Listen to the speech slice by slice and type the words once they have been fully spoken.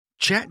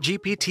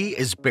ChatGPT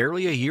is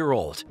barely a year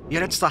old,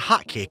 yet it's the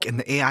hotcake in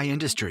the AI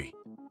industry.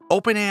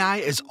 OpenAI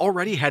is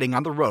already heading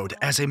on the road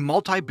as a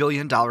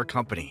multi-billion-dollar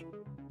company.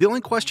 The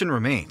only question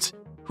remains,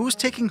 who's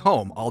taking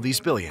home all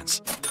these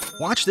billions?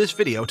 Watch this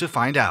video to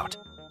find out.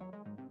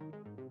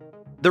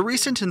 The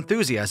recent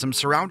enthusiasm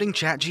surrounding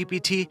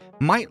ChatGPT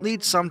might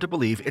lead some to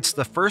believe it's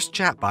the first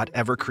chatbot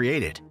ever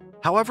created.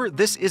 However,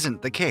 this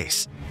isn't the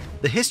case.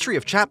 The history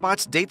of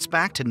chatbots dates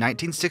back to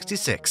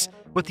 1966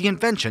 with the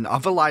invention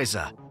of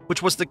Eliza,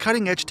 which was the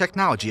cutting-edge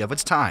technology of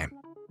its time.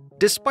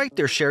 Despite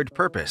their shared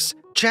purpose,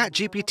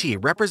 ChatGPT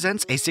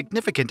represents a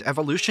significant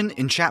evolution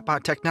in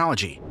chatbot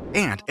technology,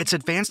 and its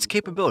advanced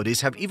capabilities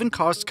have even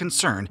caused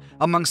concern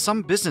among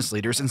some business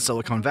leaders in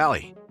Silicon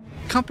Valley.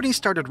 Companies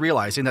started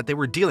realizing that they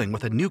were dealing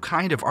with a new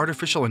kind of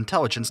artificial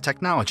intelligence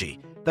technology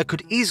that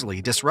could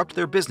easily disrupt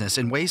their business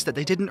in ways that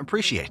they didn't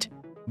appreciate.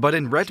 But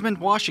in Redmond,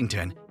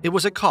 Washington, it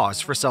was a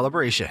cause for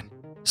celebration.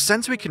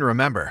 Since we can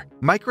remember,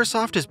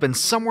 Microsoft has been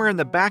somewhere in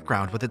the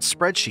background with its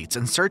spreadsheets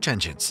and search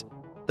engines.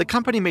 The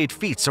company made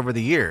feats over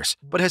the years,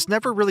 but has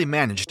never really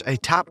managed a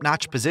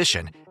top-notch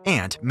position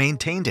and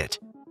maintained it.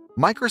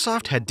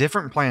 Microsoft had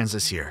different plans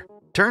this year.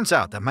 Turns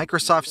out that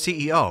Microsoft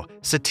CEO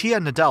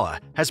Satya Nadella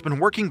has been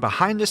working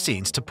behind the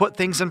scenes to put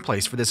things in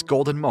place for this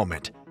golden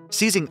moment,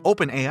 seizing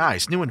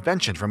OpenAI's new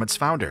invention from its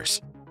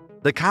founders.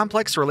 The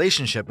complex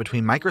relationship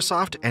between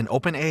Microsoft and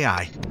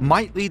OpenAI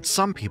might lead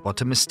some people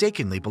to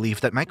mistakenly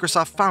believe that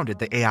Microsoft founded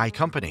the AI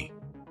company.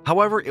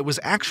 However, it was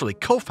actually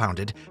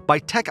co-founded by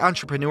tech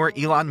entrepreneur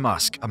Elon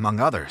Musk, among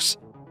others.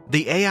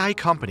 The AI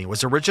company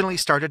was originally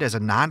started as a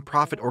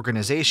non-profit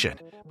organization,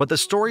 but the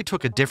story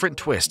took a different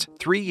twist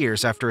 3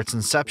 years after its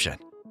inception.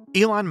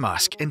 Elon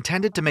Musk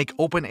intended to make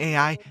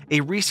OpenAI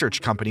a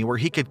research company where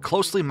he could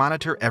closely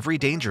monitor every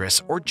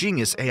dangerous or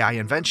genius AI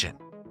invention.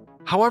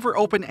 However,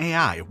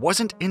 OpenAI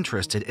wasn't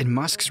interested in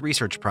Musk's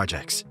research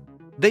projects.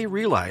 They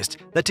realized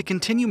that to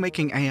continue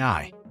making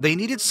AI, they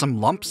needed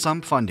some lump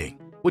sum funding,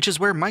 which is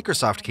where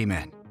Microsoft came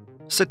in.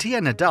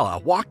 Satya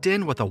Nadella walked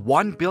in with a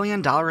 $1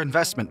 billion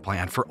investment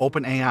plan for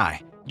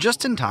OpenAI,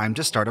 just in time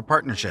to start a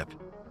partnership.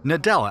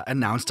 Nadella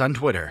announced on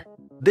Twitter,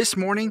 "This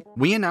morning,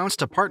 we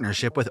announced a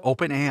partnership with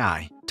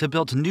OpenAI to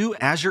build new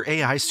Azure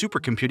AI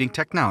supercomputing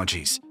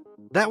technologies."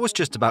 That was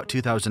just about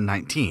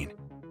 2019.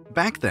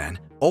 Back then,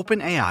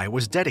 OpenAI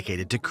was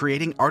dedicated to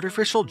creating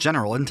artificial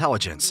general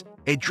intelligence,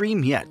 a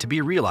dream yet to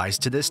be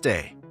realized to this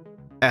day.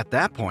 At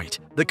that point,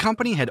 the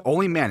company had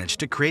only managed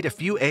to create a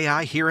few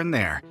AI here and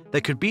there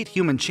that could beat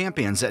human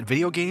champions at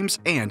video games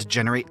and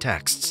generate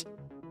texts.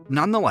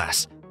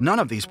 Nonetheless, none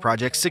of these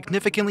projects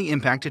significantly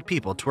impacted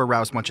people to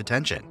arouse much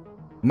attention.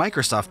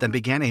 Microsoft then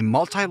began a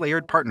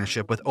multi-layered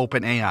partnership with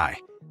OpenAI,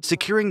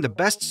 securing the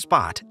best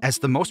spot as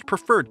the most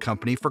preferred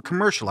company for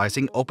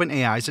commercializing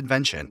OpenAI's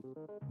invention.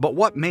 But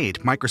what made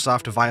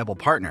Microsoft a viable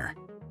partner?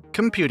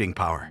 Computing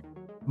power.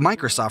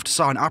 Microsoft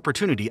saw an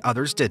opportunity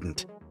others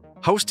didn't.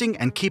 Hosting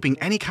and keeping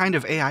any kind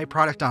of AI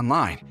product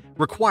online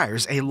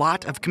requires a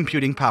lot of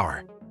computing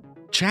power.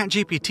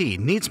 ChatGPT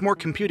needs more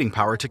computing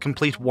power to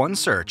complete one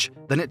search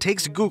than it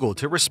takes Google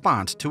to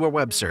respond to a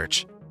web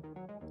search.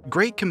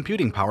 Great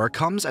computing power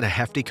comes at a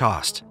hefty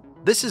cost.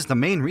 This is the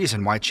main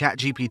reason why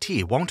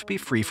ChatGPT won't be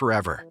free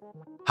forever.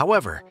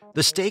 However,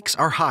 the stakes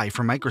are high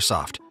for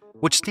Microsoft,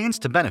 which stands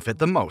to benefit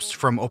the most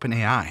from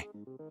OpenAI.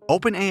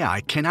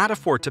 OpenAI cannot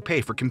afford to pay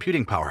for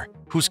computing power,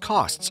 whose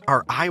costs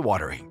are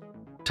eye-watering.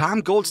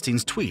 Tom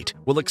Goldstein's tweet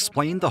will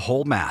explain the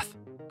whole math.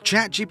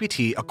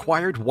 ChatGPT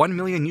acquired 1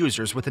 million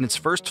users within its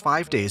first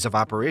 5 days of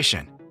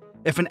operation.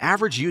 If an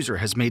average user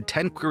has made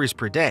 10 queries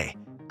per day,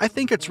 I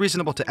think it's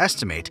reasonable to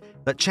estimate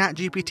that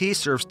ChatGPT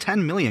serves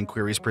 10 million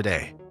queries per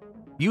day.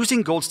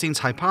 Using Goldstein's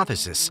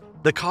hypothesis,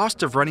 the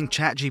cost of running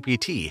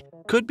ChatGPT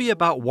could be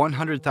about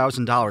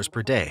 $100,000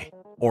 per day,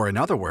 or in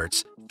other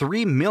words,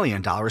 $3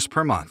 million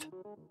per month.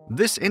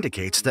 This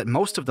indicates that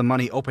most of the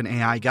money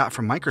OpenAI got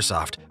from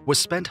Microsoft was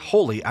spent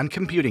wholly on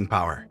computing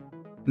power.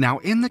 Now,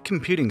 in the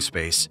computing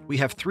space, we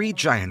have 3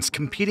 giants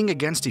competing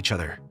against each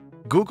other: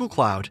 Google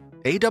Cloud,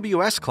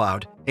 AWS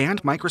Cloud,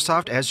 and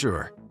Microsoft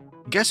Azure.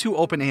 Guess who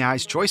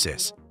OpenAI's choice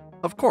is?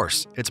 Of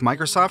course, it's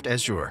Microsoft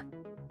Azure.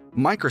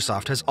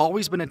 Microsoft has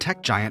always been a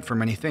tech giant for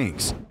many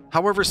things.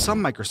 However,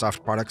 some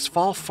Microsoft products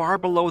fall far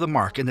below the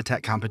mark in the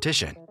tech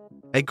competition.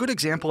 A good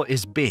example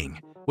is Bing,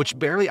 which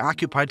barely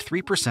occupied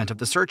 3% of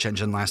the search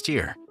engine last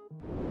year.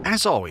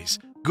 As always,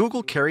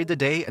 Google carried the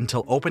day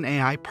until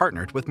OpenAI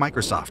partnered with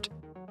Microsoft.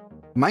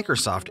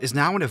 Microsoft is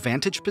now in a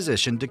vantage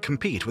position to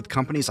compete with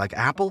companies like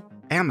Apple,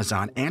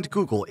 Amazon, and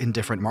Google in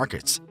different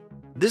markets.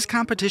 This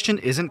competition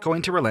isn't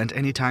going to relent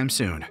anytime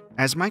soon,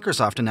 as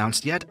Microsoft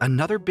announced yet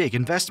another big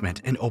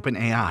investment in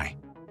OpenAI.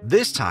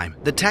 This time,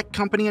 the tech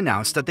company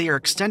announced that they are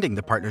extending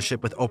the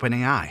partnership with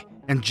OpenAI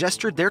and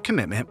gestured their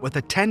commitment with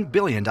a $10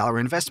 billion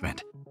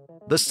investment.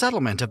 The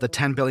settlement of the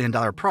 $10 billion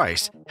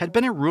price had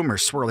been a rumor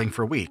swirling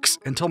for weeks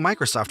until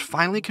Microsoft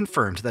finally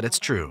confirmed that it's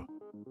true.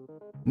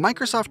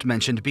 Microsoft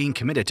mentioned being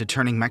committed to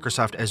turning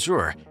Microsoft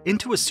Azure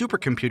into a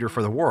supercomputer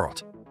for the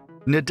world.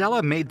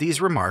 Nadella made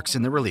these remarks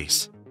in the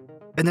release.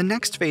 In the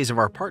next phase of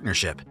our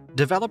partnership,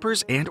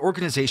 developers and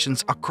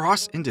organizations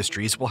across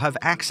industries will have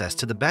access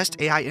to the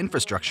best AI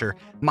infrastructure,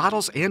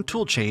 models, and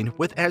toolchain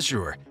with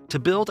Azure to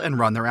build and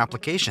run their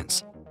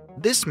applications.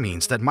 This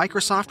means that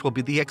Microsoft will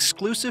be the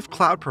exclusive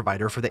cloud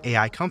provider for the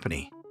AI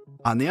company.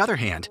 On the other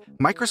hand,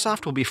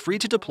 Microsoft will be free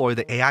to deploy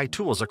the AI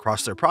tools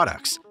across their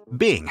products,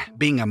 Bing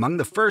being among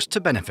the first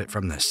to benefit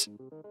from this.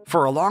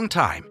 For a long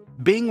time,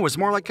 Bing was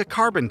more like a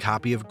carbon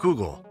copy of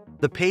Google.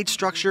 The page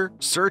structure,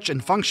 search,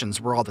 and functions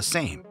were all the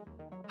same.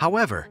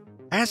 However,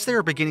 as they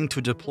are beginning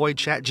to deploy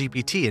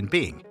ChatGPT in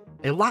Bing,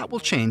 a lot will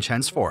change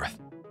henceforth.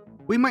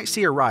 We might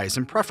see a rise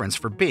in preference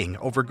for Bing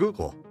over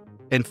Google.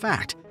 In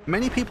fact,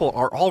 many people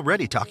are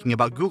already talking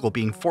about Google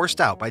being forced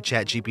out by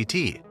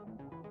ChatGPT.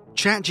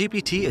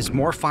 ChatGPT is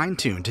more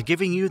fine-tuned to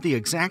giving you the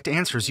exact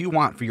answers you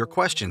want for your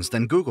questions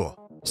than Google,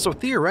 so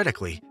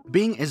theoretically,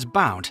 Bing is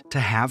bound to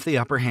have the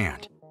upper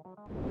hand.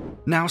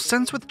 Now,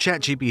 since with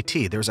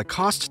ChatGPT there's a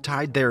cost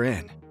tied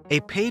therein, a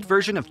paid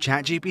version of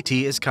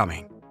ChatGPT is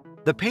coming.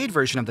 The paid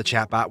version of the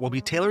chatbot will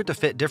be tailored to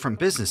fit different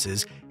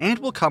businesses and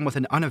will come with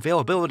an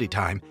unavailability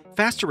time,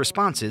 faster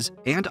responses,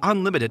 and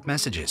unlimited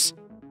messages.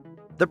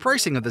 The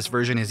pricing of this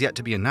version is yet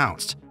to be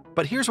announced,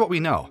 but here's what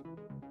we know.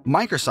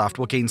 Microsoft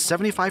will gain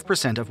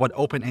 75% of what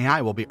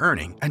OpenAI will be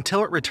earning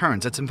until it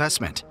returns its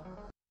investment.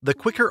 The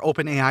quicker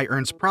OpenAI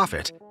earns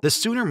profit, the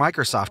sooner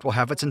Microsoft will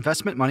have its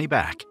investment money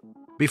back.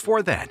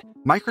 Before then,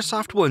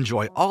 Microsoft will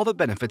enjoy all the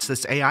benefits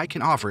this AI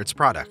can offer its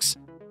products.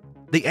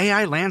 The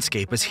AI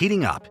landscape is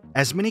heating up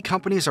as many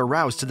companies are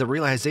roused to the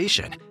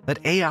realization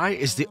that AI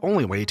is the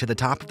only way to the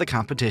top of the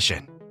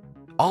competition.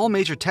 All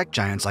major tech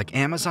giants like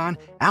Amazon,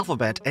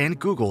 Alphabet, and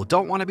Google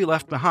don't want to be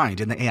left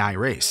behind in the AI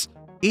race.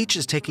 Each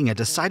is taking a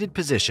decided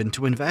position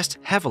to invest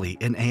heavily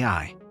in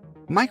AI.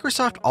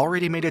 Microsoft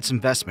already made its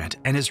investment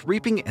and is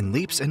reaping in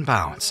leaps and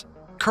bounds.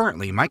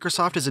 Currently,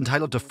 Microsoft is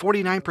entitled to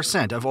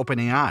 49% of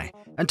OpenAI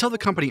until the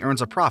company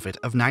earns a profit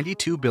of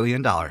 $92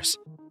 billion.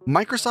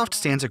 Microsoft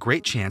stands a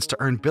great chance to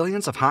earn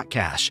billions of hot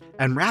cash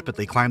and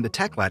rapidly climb the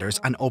tech ladders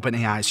on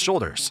OpenAI's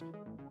shoulders.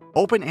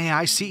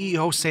 OpenAI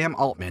CEO Sam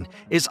Altman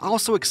is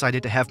also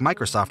excited to have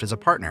Microsoft as a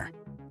partner.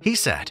 He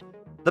said,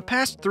 "The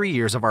past 3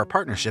 years of our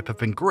partnership have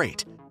been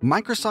great.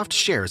 Microsoft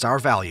shares our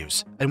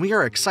values, and we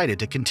are excited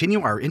to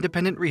continue our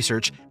independent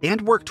research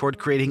and work toward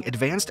creating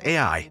advanced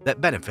AI that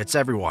benefits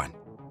everyone."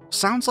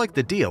 Sounds like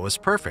the deal is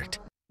perfect.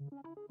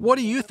 What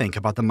do you think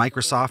about the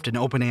Microsoft and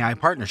OpenAI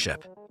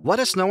partnership? Let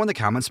us know in the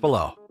comments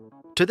below.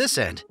 To this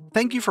end,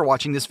 thank you for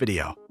watching this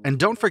video, and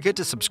don't forget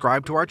to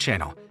subscribe to our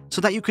channel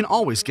so that you can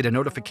always get a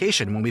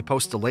notification when we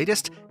post the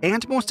latest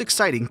and most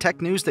exciting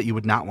tech news that you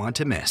would not want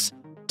to miss.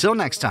 Till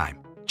next time,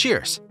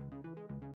 cheers!